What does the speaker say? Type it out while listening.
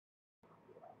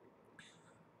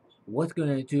What's going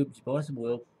on YouTube? It's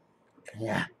possible.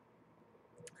 Yeah,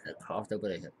 I coughed up,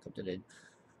 but I kept it in.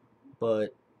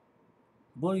 But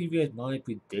I want to give you guys my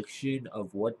prediction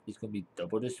of what is going to be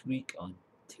double this week on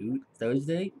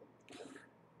Thursday,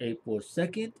 April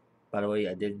 2nd. By the way,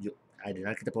 I did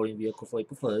not get the podium vehicle for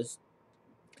April 1st.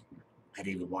 I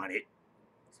didn't even want it.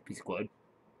 It's a piece of wood.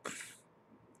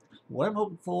 What I'm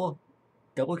hoping for,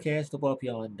 double cash, double up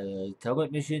here on the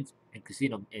tailgate missions and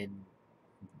casino and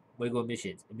regular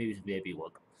missions, and maybe some VIP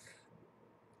work.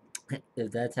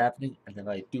 If that's happening, and if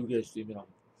I do get a stream in on,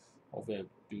 hopefully I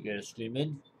do get a stream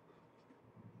in,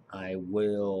 I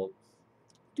will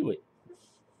do it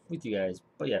with you guys.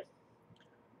 But yeah,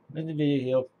 I'm in the video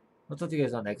here. I'll talk to you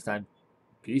guys on next time.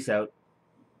 Peace out.